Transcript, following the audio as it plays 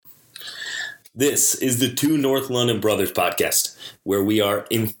This is the Two North London Brothers podcast, where we are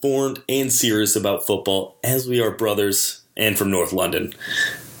informed and serious about football as we are brothers and from North London.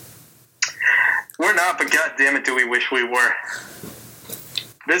 We're not, but goddammit do we wish we were.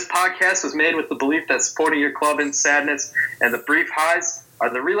 This podcast was made with the belief that supporting your club in sadness and the brief highs are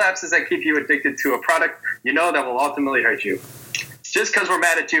the relapses that keep you addicted to a product you know that will ultimately hurt you. Just because we're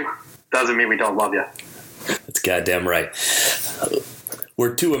mad at you doesn't mean we don't love you. That's goddamn right.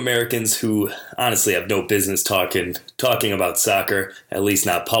 We're two Americans who honestly have no business talking about soccer, at least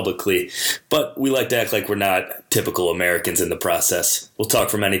not publicly, but we like to act like we're not typical Americans in the process. We'll talk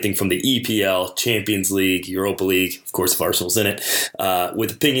from anything from the EPL, Champions League, Europa League, of course if Arsenal's in it,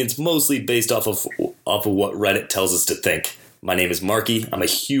 with opinions mostly based off of what Reddit tells us to think. My name is Marky. I'm a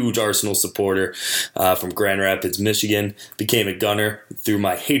huge Arsenal supporter from Grand Rapids, Michigan. Became a Gunner through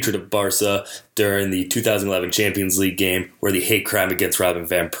my hatred of Barca during the 2011 Champions League game where the hate crime against Robin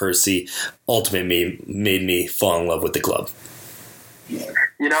Van Persie ultimately made me fall in love with the club.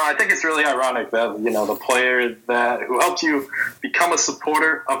 You know, I think it's really ironic that, the player who helped you become a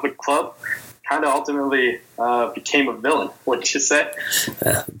supporter of the club kind of ultimately became a villain, wouldn't you say?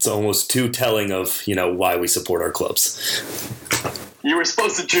 It's almost too telling of, why we support our clubs. You were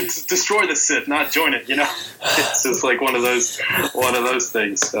supposed to destroy the Sith, not join it, It's just like one of those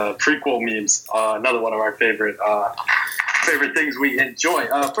things. Prequel memes, another one of our favorite things we enjoy.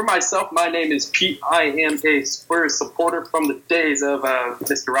 For myself, my name is Pete. I am a Spurs supporter from the days of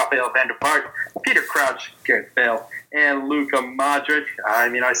Mr. Rafael van der Vaart, Peter Crouch, Gareth Bale, and Luka Modric. I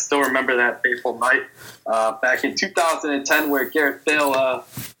mean, I still remember that fateful night back in 2010 where Gareth Bale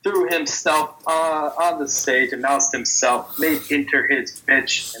threw himself on the stage, announced himself, made Inter his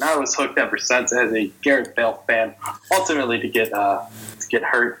bitch, and I was hooked ever since as a Gareth Bale fan, ultimately to get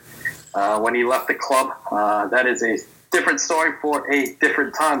hurt when he left the club. That is a different story for a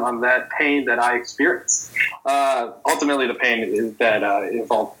different time on that pain that I experienced. Ultimately, the pain that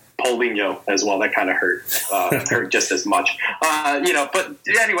involved Paulinho as well. That kind of hurt just as much. But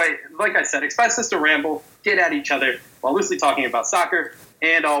anyway, like I said, expect us to ramble, get at each other while loosely talking about soccer,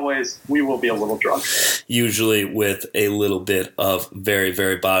 and always, we will be a little drunk. Usually with a little bit of very,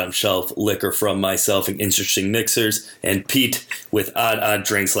 very bottom shelf liquor from myself and interesting mixers, and Pete with odd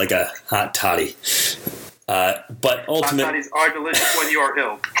drinks like a hot toddy. But ultimately, hot toddies are delicious when you are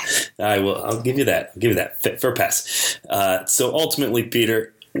ill. I'll give you that. Fair pass. So ultimately,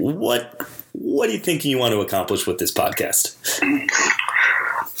 Peter, what are you thinking you want to accomplish with this podcast?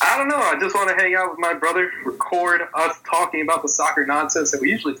 I don't know. I just want to hang out with my brother, record us talking about the soccer nonsense that we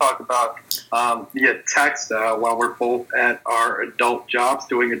usually talk about via text while we're both at our adult jobs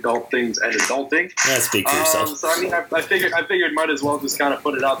doing adult things and adulting. Yeah, speak for yourself. So I mean, I figured might as well just kind of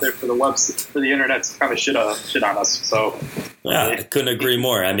put it out there for the internet to kind of shit on us. So yeah, I couldn't agree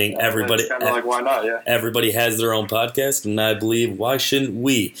more. I mean, everybody kind of like, why not? Yeah, everybody has their own podcast, and I believe why shouldn't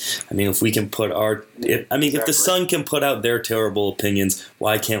we? I mean, if we can put if the Sun can put out their terrible opinions,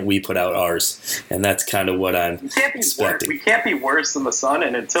 why can't we put out ours? And that's kind of what I'm expecting. We can't be worse than the Sun,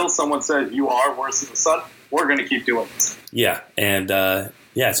 and until someone says you are worse than the Sun, we're going to keep doing this. Yeah, and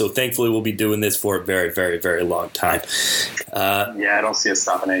so thankfully we'll be doing this for a very, very, very long time. I don't see us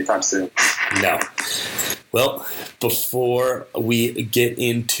stopping anytime soon. No. Well, before we get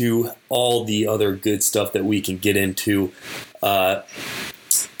into all the other good stuff that we can get into,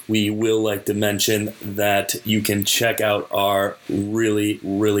 we will like to mention that you can check out our really,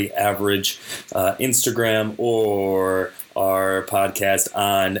 really average Instagram or our podcast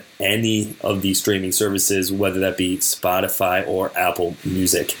on any of these streaming services, whether that be Spotify or Apple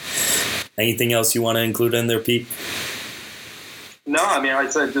Music. Anything else you want to include in there, Pete? No, I mean,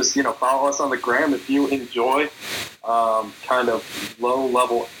 I'd say just, follow us on the gram if you enjoy kind of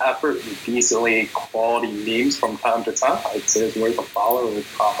low-level effort and decently quality memes from time to time. I'd say it's worth a follow. It would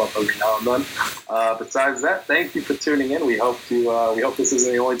pop up every now and then. Besides that, thank you for tuning in. We hope this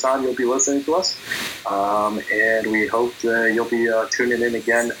isn't the only time you'll be listening to us. And we hope that you'll be tuning in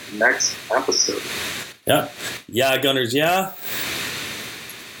again next episode. Yeah. Yeah, Gunners, yeah.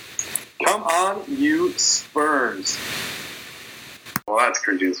 Come on, you Spurs. Well, that's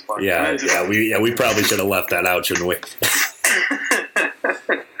crazy as fuck. Yeah, we probably should have left that out, shouldn't we?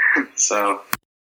 So